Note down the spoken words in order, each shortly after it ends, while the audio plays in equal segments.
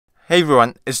Hey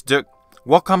everyone, it's Dirk.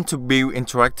 Welcome to Build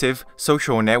Interactive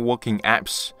Social Networking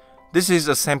Apps. This is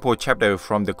a sample chapter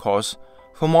from the course.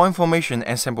 For more information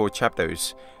and sample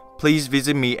chapters, please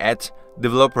visit me at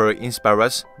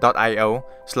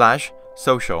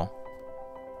developerinspirus.io/social.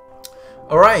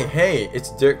 Alright, hey,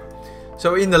 it's Dirk.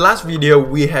 So in the last video,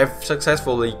 we have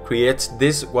successfully created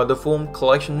this wonderful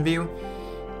collection view.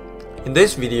 In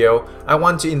this video, I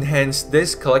want to enhance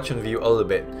this collection view a little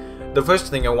bit. The first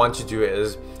thing I want to do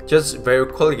is just very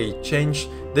quickly change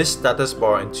this status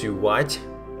bar into white.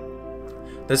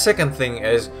 The second thing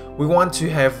is we want to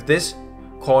have this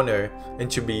corner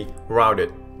and to be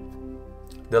rounded.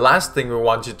 The last thing we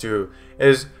want to do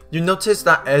is you notice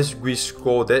that as we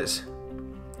scroll this,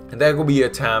 there will be a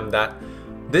time that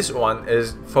this one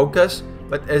is focused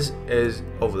but is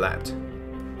overlapped,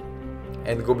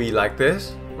 and it will be like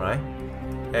this, right?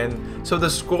 And so the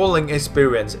scrolling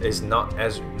experience is not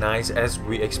as nice as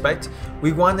we expect.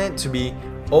 We want it to be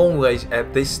always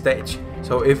at this stage.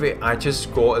 So if I just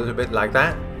scroll a little bit like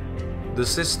that, the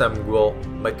system will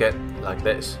make it like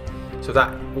this, so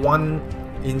that one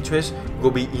interest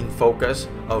will be in focus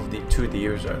of the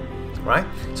user, right?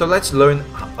 So let's learn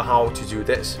how to do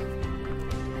this.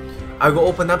 I will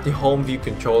open up the home view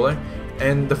controller,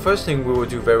 and the first thing we will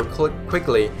do very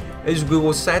quickly is we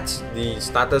will set the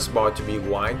status bar to be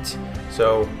white.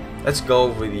 So let's go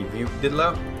with the view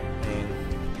dialog, and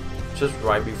just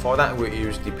right before that we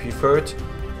use the preferred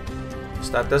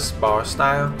status bar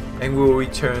style, and we will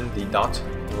return the dot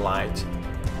light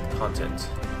content,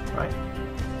 right?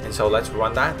 And so let's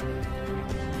run that.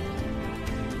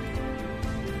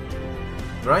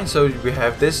 Right, so we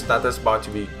have this status bar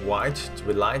to be white, to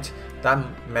be light, that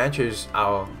matches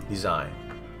our design.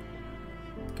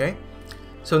 Okay.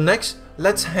 So next,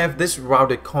 let's have this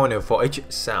rounded corner for each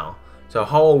cell. So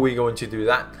how are we going to do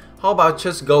that? How about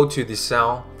just go to the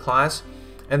cell class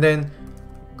and then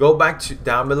go back to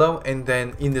down below, and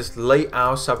then in this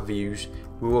layout subviews,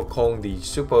 we will call the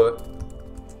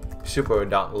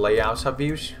super.layout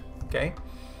subviews. Okay,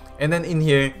 and then in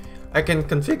here I can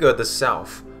configure the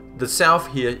self. The self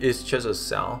here is just a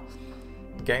cell.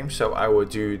 Okay, so I will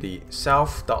do the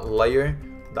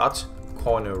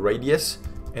self.layer.corner radius,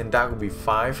 and that will be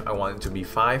 5. I want it to be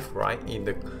 5, right? You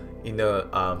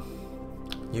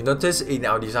notice in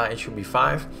our design it should be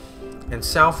 5. And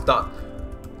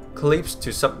self.clips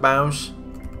to subbounds,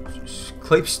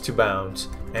 clips to bounds,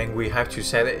 and we have to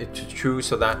set it to true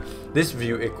so that this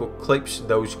view clips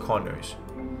those corners.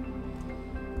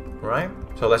 Right?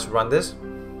 So let's run this.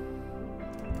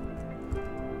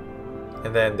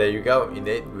 And then there you go,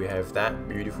 indeed we have that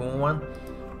beautiful one.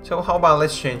 So how about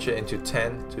let's change it into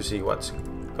 10 to see what's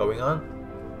going on.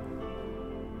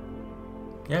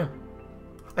 Yeah,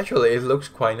 actually it looks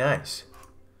quite nice.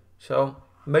 So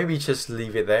maybe just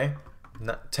leave it there.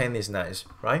 10 is nice,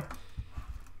 right?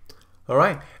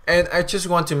 Alright, and I just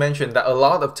want to mention that a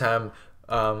lot of time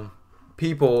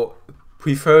people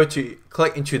prefer to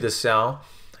click into the cell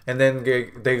and then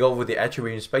they go with the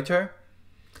attribute inspector.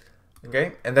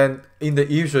 Okay, and then in the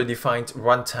user defined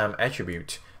runtime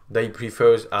attribute, they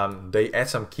prefer they add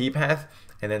some key path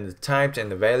and then the types and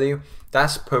the value.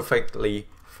 That's perfectly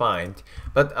fine.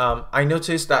 But I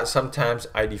noticed that sometimes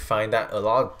I define that a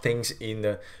lot of things in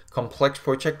the complex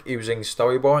project using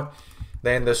storyboard,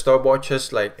 then the storyboard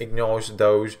just like ignores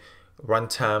those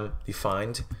runtime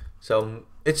defined. So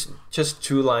it's just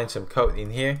 2 lines of code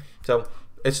in here, so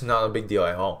it's not a big deal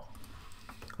at all.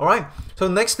 Alright, so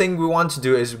next thing we want to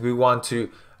do is we want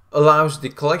to allow the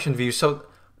collection view so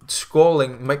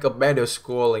scrolling, make a better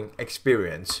scrolling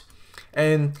experience.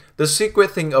 And the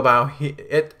secret thing about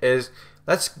it is,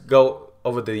 let's go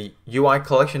over the UI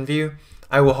collection view.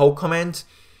 I will hold command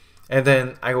and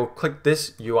then I will click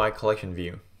this UI collection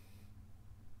view.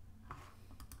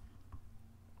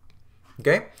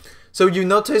 Okay, so you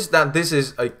notice that this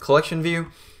is a collection view,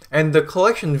 and the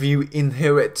collection view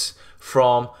inherits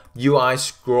from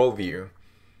UICollectionView,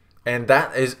 and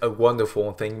that is a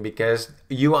wonderful thing because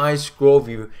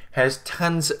UICollectionView has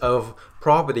tons of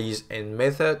properties and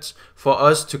methods for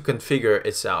us to configure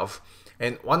itself.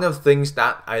 And one of the things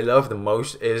that I love the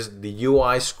most is the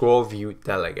UICollectionView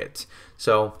delegate.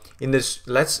 So in this,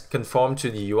 let's conform to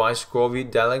the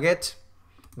UICollectionView delegate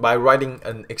by writing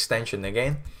an extension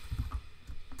again.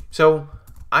 So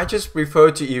I just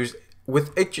prefer to use,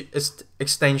 with each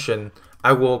extension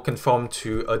I will conform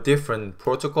to a different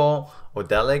protocol or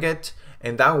delegate,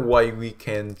 and that way we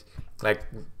can like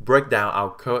break down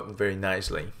our code very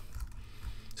nicely.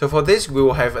 So for this we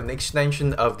will have an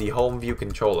extension of the home view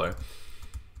controller,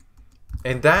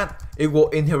 and that it will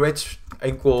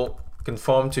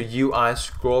conform to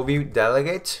UICollectionView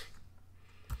delegate.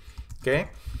 Okay,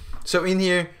 So in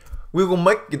here, we will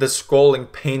make the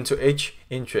scrolling pin to each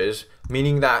interest,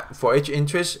 meaning that for each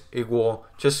interest, it will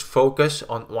just focus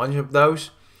on one of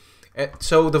those. And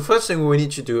so the first thing we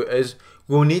need to do is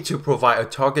we'll need to provide a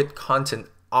target content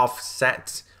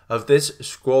offset of this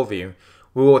scroll view.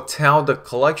 We will tell the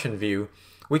collection view,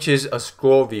 which is a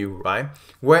scroll view, right,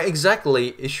 where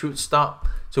exactly it should stop.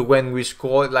 So when we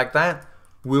scroll it like that,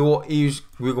 we will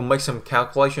make some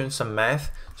calculations, some math,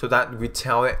 so that we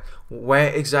tell it where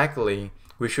exactly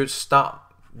we should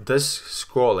stop this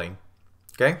scrolling.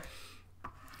 Okay.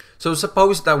 So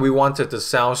suppose that we wanted the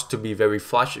cells to be very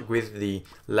flush with the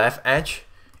left edge,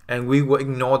 and we will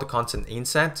ignore the content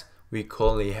inset. We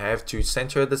currently have to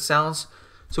center the cells.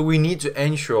 So we need to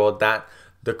ensure that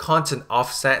the content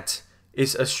offset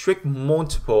is a strict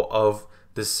multiple of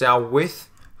the cell width,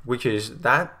 which is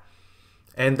that,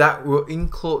 and that will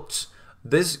include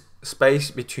this space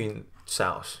between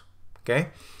cells. Okay,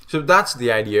 so that's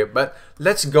the idea, but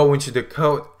let's go into the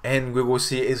code and we will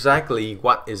see exactly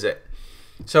what is it.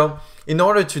 So in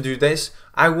order to do this,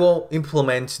 I will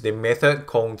implement the method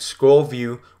called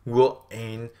ScrollView rule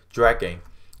and dragging.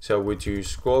 So we do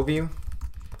ScrollView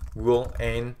rule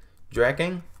and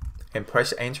dragging and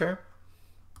press enter.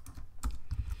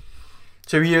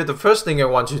 So here, the first thing I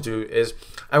want to do is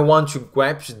I want to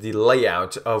grab the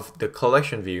layout of the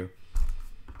collection view.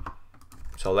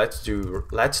 So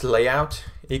let's layout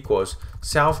equals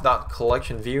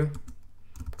self.collectionView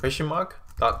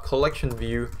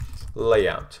 (collectionView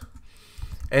layout),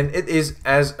 and it is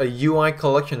as a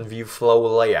UICollectionView flow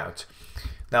layout.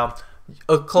 Now,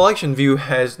 a collection view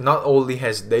not only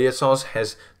has data source,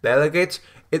 has delegates,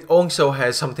 it also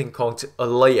has something called a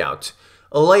layout.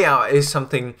 A layout is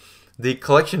something the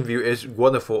collection view is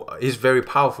wonderful, is very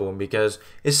powerful because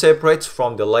it separates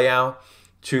from the layout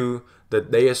to the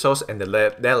data source and the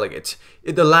delegate.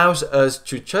 It allows us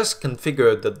to just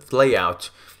configure the layout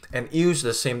and use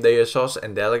the same data source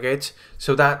and delegate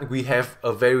so that we have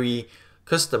a very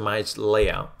customized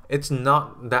layout. It's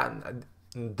not that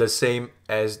the same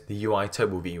as the UI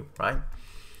Turbo view, right?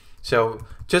 So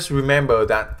just remember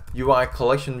that UI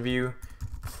collection view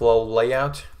flow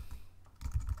layout,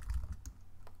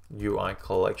 UI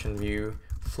collection view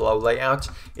flow layout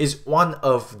is one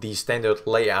of the standard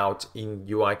layout in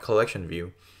UI collection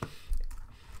view.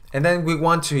 And then we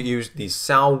want to use the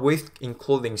cell width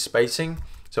including spacing.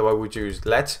 So I would use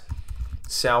let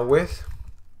cell width,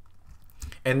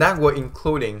 and that will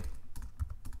including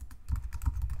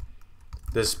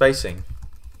the spacing.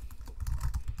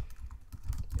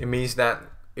 It means that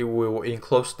it will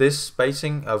enclose this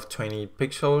spacing of 20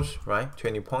 pixels, right?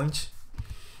 20 points.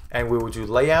 And we will do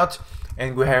layout,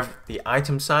 and we have the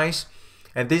item size,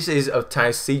 and this is of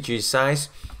type CG size.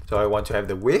 So I want to have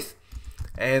the width,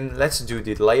 and let's do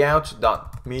the layout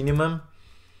dot minimum,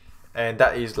 and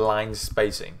that is line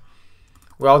spacing.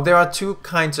 Well, there are two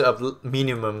kinds of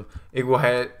minimum. It will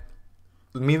have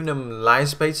minimum line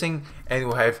spacing and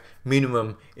will have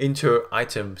minimum inter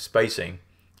item spacing.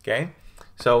 Okay,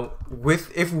 so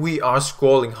if we are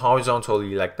scrolling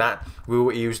horizontally like that, we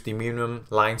will use the minimum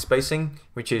line spacing,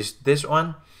 which is this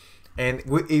one, and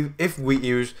if we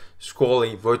use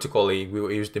scrolling vertically, we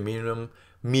will use the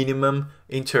minimum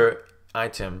inter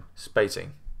item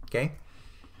spacing. Okay.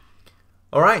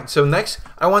 Alright, so next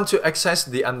I want to access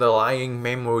the underlying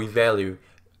memory value,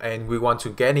 and we want to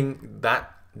getting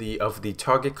that of the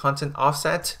target content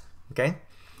offset. Okay,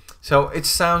 so it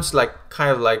sounds like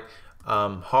kind of like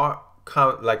hard,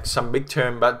 kind of like some big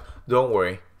term, but don't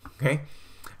worry. Okay,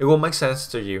 it will make sense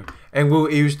to you, and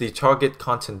we'll use the target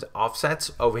content offset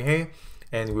over here,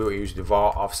 and we'll use the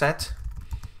var offset.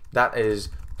 That is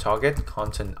target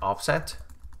content offset,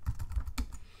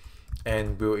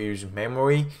 and we'll use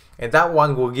memory, and that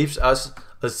one will give us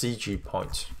a CG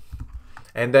point,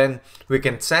 and then we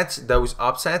can set those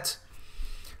offsets.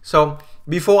 So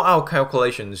before our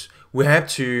calculations, we have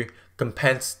to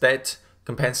compensate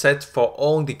for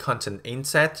all the content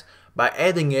inset by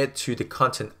adding it to the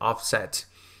content offset,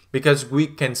 because we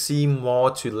can see more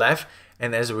to left,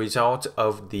 and as a result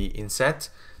of the inset,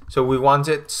 so we want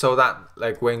it so that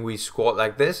like when we scroll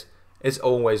like this, it's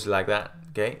always like that.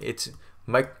 Okay, it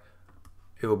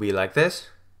will be like this,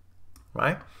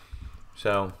 right?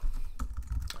 So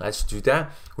let's do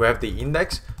that. We have the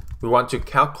index. We want to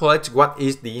calculate what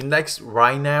is the index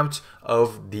right now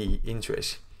of the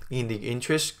interest in the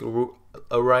interest group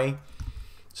array.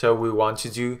 So we want to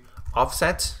do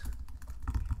offset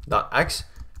dot x,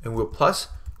 and we'll plus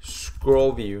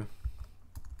ScrollView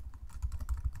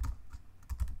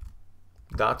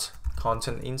dot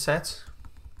content inset,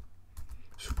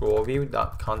 ScrollView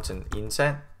dot content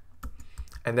inset,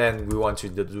 and then we want to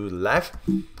do left,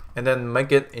 and then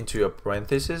make it into a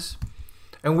parenthesis,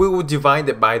 and we will divide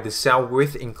it by the cell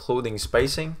width including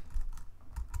spacing,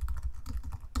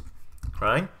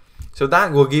 right? So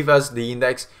that will give us the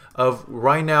index of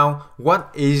right now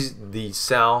what is the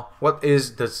cell, what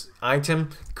is the item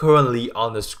currently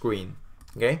on the screen,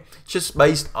 okay? Just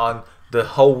based on the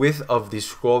whole width of the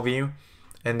scroll view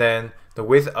and then the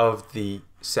width of the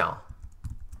cell.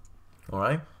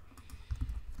 Alright,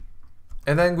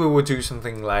 and then we will do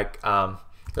something like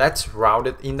let's route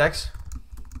it index,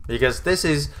 because this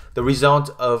is the result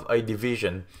of a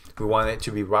division. We want it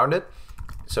to be rounded,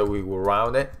 so we will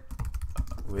round it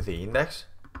with the index.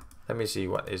 Let me see,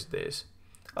 what is this?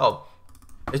 Oh,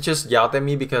 it just yelled at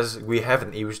me because we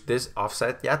haven't used this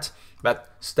offset yet,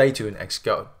 but stay tuned,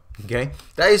 Xcode. Okay,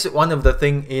 that is one of the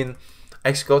things in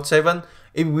Xcode 7.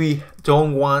 If we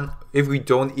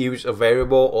don't use a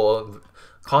variable or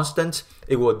constant,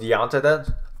 it will yell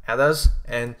at us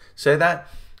and say that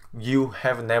you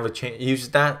have never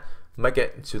used that. Make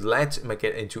it to let, make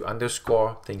it into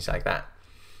underscore, things like that.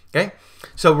 Okay,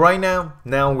 so right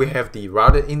now we have the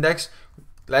routed index.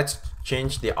 Let's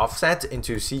change the offset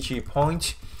into CG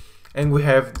point, and we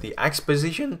have the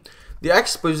exposition. The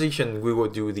exposition, we will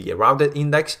do the routed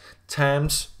index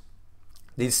times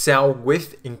the cell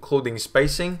width including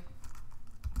spacing,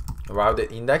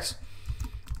 routed index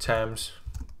times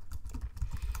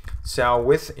cell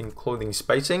width including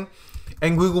spacing,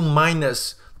 and we will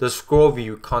minus the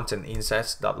ScrollView content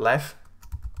insets dot left.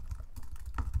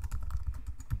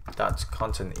 That's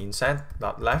content inset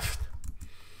dot left,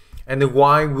 and the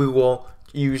y we will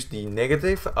use the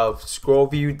negative of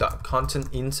ScrollView dot content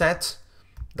inset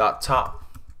dot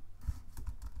top.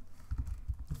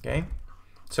 Okay,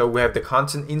 so we have the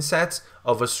content insets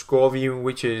of a ScrollView,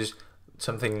 which is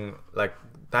something like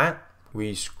that.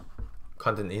 We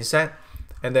content inset,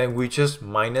 and then we just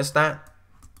minus that.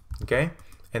 Okay,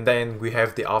 and then we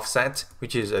have the offset,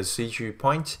 which is a CG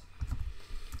point,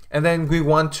 and then we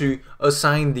want to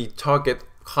assign the target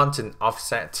content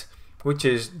offset, which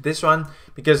is this one,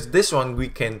 because this one we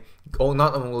can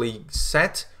not only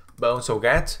set but also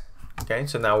get. Okay,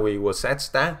 so now we will set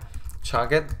that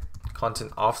target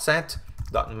content offset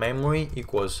dot memory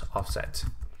equals offset.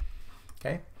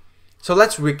 Okay, so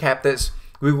let's recap this.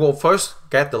 We will first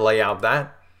get the layout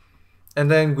that,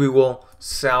 and then we will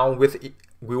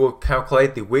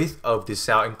calculate the width of the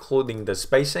cell including the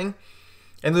spacing,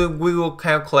 and then we will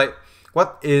calculate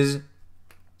what is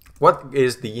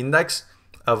the index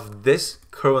of this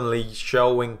currently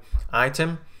showing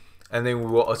item, and then we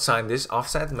will assign this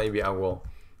offset. Maybe I will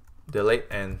delete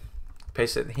and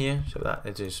paste it here so that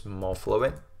it is more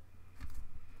fluid.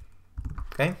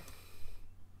 Okay,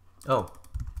 oh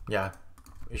yeah,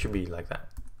 it should be like that.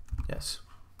 Yes.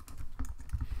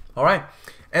 Alright,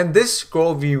 and this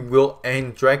scroll view will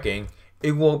end dragging.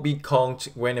 It will be called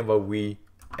whenever we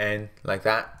end like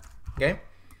that. Okay,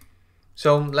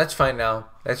 so let's find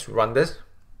out. Let's run this.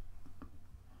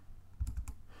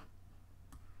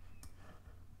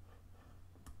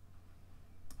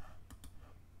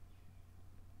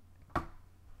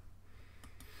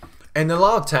 And a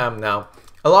lot of time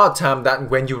that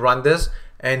when you run this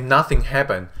and nothing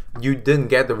happened, you didn't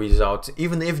get the result,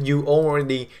 even if you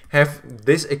already have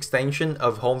this extension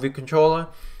of home view controller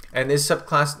and its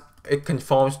subclass, it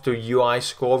conforms to UI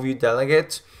ScrollView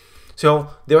delegate.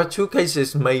 So there are two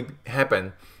cases may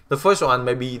happen. The first one,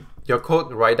 maybe your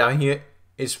code right down here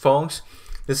is false.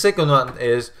 The second one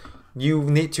is you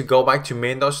need to go back to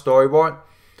main.storyboard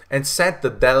and set the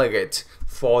delegate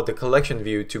for the collection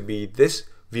view to be this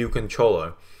view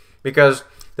controller, because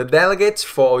the delegate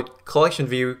for collection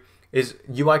view is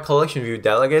UICollectionView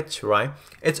delegate, right?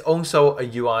 It's also a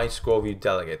UI ScrollView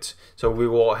delegate, so we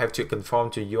will have to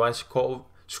conform to UI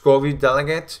ScrollView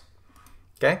delegate.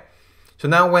 Okay, so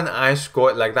now when I scroll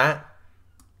it like that,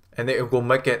 and then it will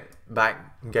make it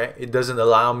back. Okay, it doesn't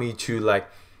allow me to, like,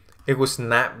 it will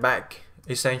snap back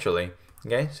essentially.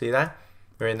 Okay, see that?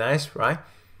 Very nice, right?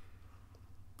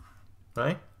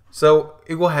 Right? So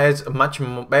it will have a much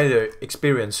better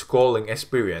experience, scrolling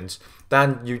experience,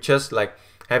 than you just like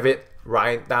have it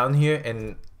right down here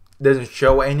and doesn't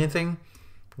show anything.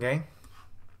 Okay,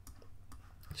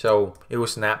 so it will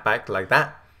snap back like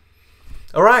that.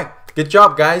 Alright, good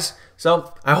job guys.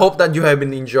 So I hope that you have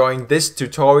been enjoying this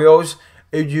tutorials.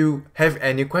 If you have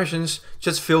any questions,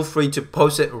 just feel free to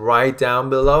post it right down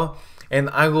below, and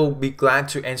I will be glad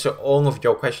to answer all of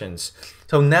your questions.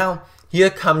 So now, here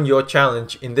comes your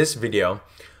challenge in this video.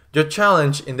 Your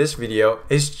challenge in this video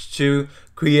is to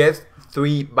create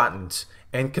 3 buttons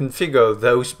and configure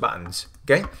those buttons.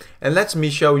 Okay, and let me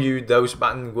show you those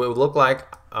buttons will look like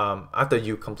after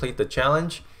you complete the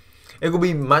challenge. It will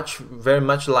be very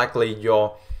much likely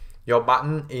your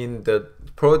button in the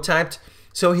prototype.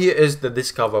 So here is the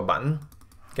discover button,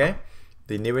 okay,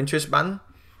 the new interest button,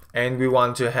 and we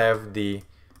want to have the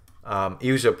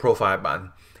user profile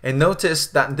button. And notice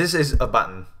that this is a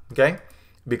button, okay,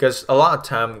 because a lot of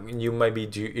time you maybe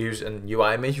use an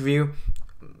UI image view,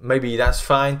 maybe that's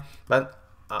fine, but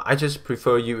I just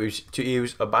prefer you to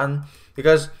use a button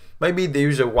because maybe the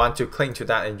user want to click to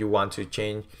that and you want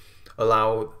to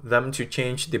allow them to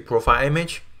change the profile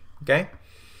image, okay.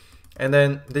 And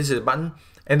then this is a button,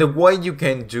 and the way you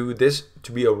can do this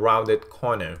to be a rounded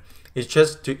corner is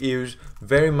just to use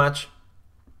very much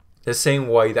the same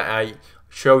way that I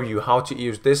show you how to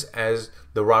use this as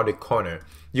the rounded corner.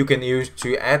 You can use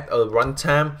to add a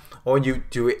runtime, or you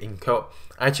do it in code.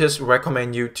 I just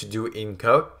recommend you to do it in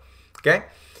code, okay.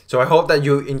 So I hope that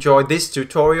you enjoyed this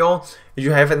tutorial. If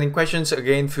you have any questions,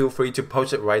 again, feel free to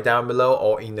post it right down below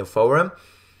or in the forum.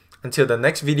 Until the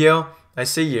next video, I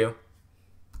see you.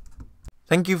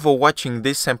 Thank you for watching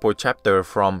this sample chapter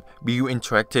from View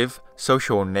Interactive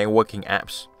Social Networking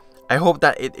Apps. I hope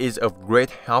that it is of great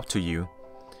help to you.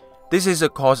 This is a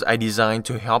course I designed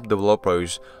to help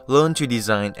developers learn to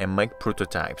design and make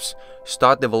prototypes,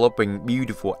 start developing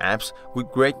beautiful apps with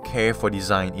great care for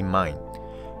design in mind,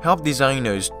 help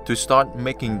designers to start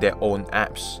making their own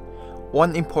apps.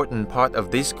 One important part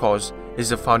of this course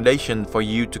is a foundation for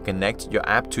you to connect your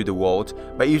app to the world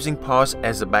by using Parse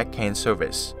as a backend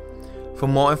service. For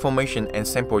more information and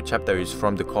sample chapters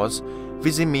from the course,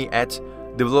 visit me at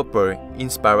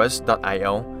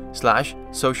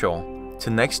developerinspirus.io/social.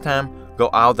 Till next time, go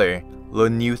out there,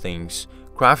 learn new things,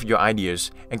 craft your ideas,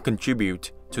 and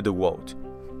contribute to the world.